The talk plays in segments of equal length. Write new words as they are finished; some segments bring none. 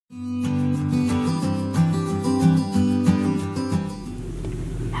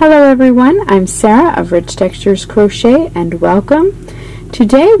Hello everyone, I'm Sarah of Rich Textures Crochet and welcome.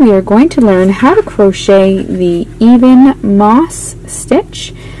 Today we are going to learn how to crochet the even moss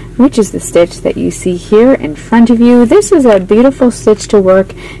stitch, which is the stitch that you see here in front of you. This is a beautiful stitch to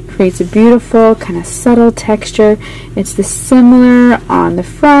work, creates a beautiful kind of subtle texture. It's the similar on the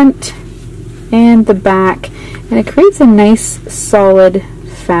front and the back, and it creates a nice solid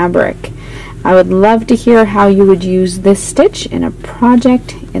fabric. I would love to hear how you would use this stitch in a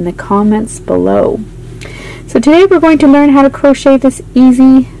project in the comments below. So today we're going to learn how to crochet this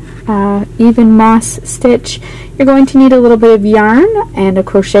easy even moss stitch. You're going to need a little bit of yarn and a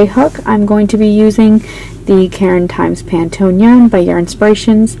crochet hook. I'm going to be using the Caron Times Pantone yarn by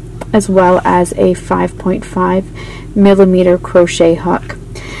Yarnspirations, as well as a 5.5 millimeter crochet hook.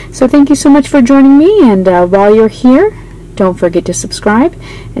 So thank you so much for joining me, and while you're here, don't forget to subscribe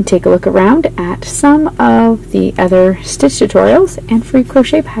and take a look around at some of the other stitch tutorials and free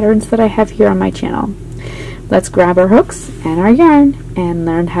crochet patterns that I have here on my channel. Let's grab our hooks and our yarn and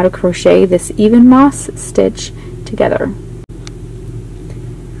learn how to crochet this even moss stitch together.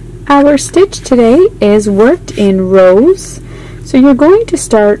 Our stitch today is worked in rows, so you're going to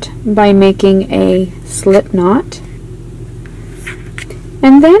start by making a slip knot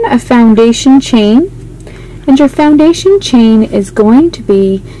and then a foundation chain. And your foundation chain is going to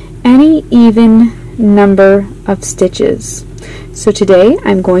be any even number of stitches. So today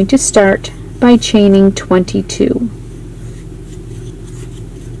I'm going to start by chaining 22.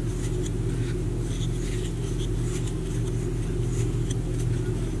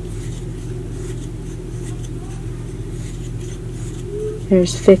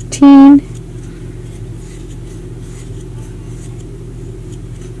 There's 15.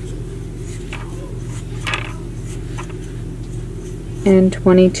 And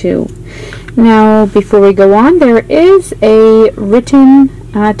 22. Now, before we go on, there is a written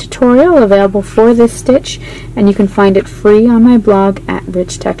tutorial available for this stitch, and you can find it free on my blog at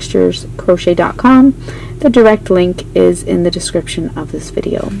richtexturescrochet.com. The direct link is in the description of this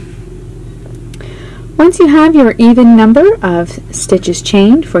video. Once you have your even number of stitches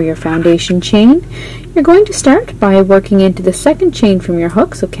chained for your foundation chain, you're going to start by working into the second chain from your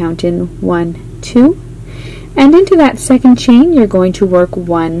hook, so count in 1, 2, and into that second chain you're going to work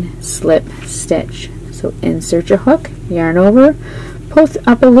one slip stitch. So insert your hook, yarn over, pull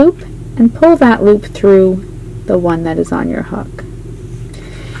up a loop, and pull that loop through the one that is on your hook.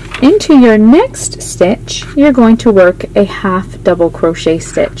 Into your next stitch you're going to work a half double crochet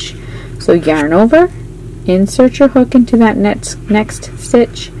stitch. So yarn over, insert your hook into that next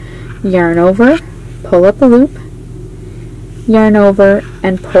stitch, yarn over, pull up a loop, yarn over,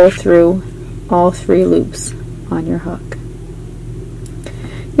 and pull through all 3 loops on your hook.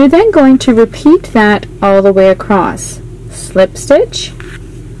 You're then going to repeat that all the way across. Slip stitch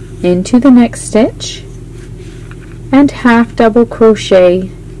into the next stitch and half double crochet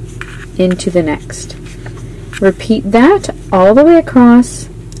into the next. Repeat that all the way across,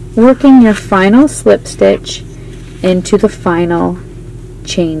 working your final slip stitch into the final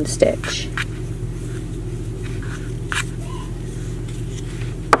chain stitch.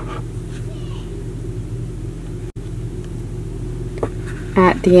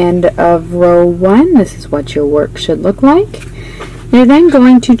 At the end of row 1, this is what your work should look like. You're then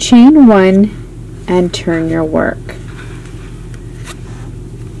going to chain 1 and turn your work.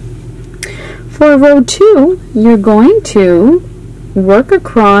 For row 2, you're going to work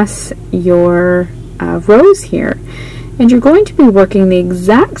across your rows here, and you're going to be working the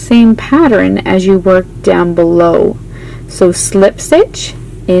exact same pattern as you worked down below. So slip stitch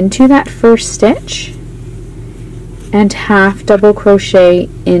into that first stitch and half double crochet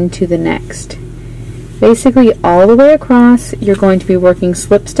into the next. Basically all the way across you're going to be working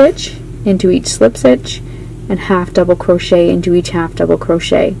slip stitch into each slip stitch and half double crochet into each half double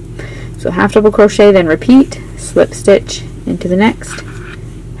crochet. So half double crochet, then repeat, slip stitch into the next,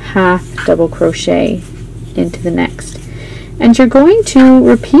 half double crochet into the next. And you're going to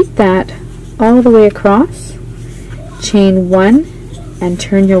repeat that all the way across, chain 1 and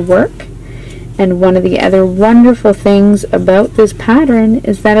turn your work. And one of the other wonderful things about this pattern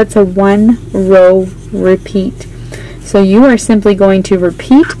is that it's a 1 row repeat. So you are simply going to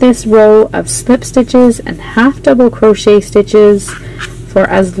repeat this row of slip stitches and half double crochet stitches for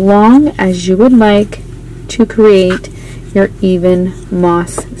as long as you would like to create your even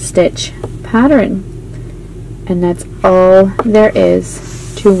moss stitch pattern. And that's all there is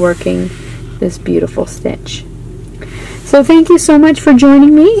to working this beautiful stitch. So thank you so much for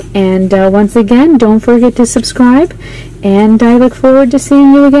joining me, and once again, don't forget to subscribe, and I look forward to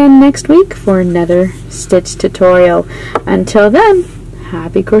seeing you again next week for another stitch tutorial. Until then,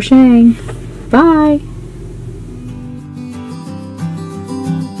 Happy crocheting! Bye!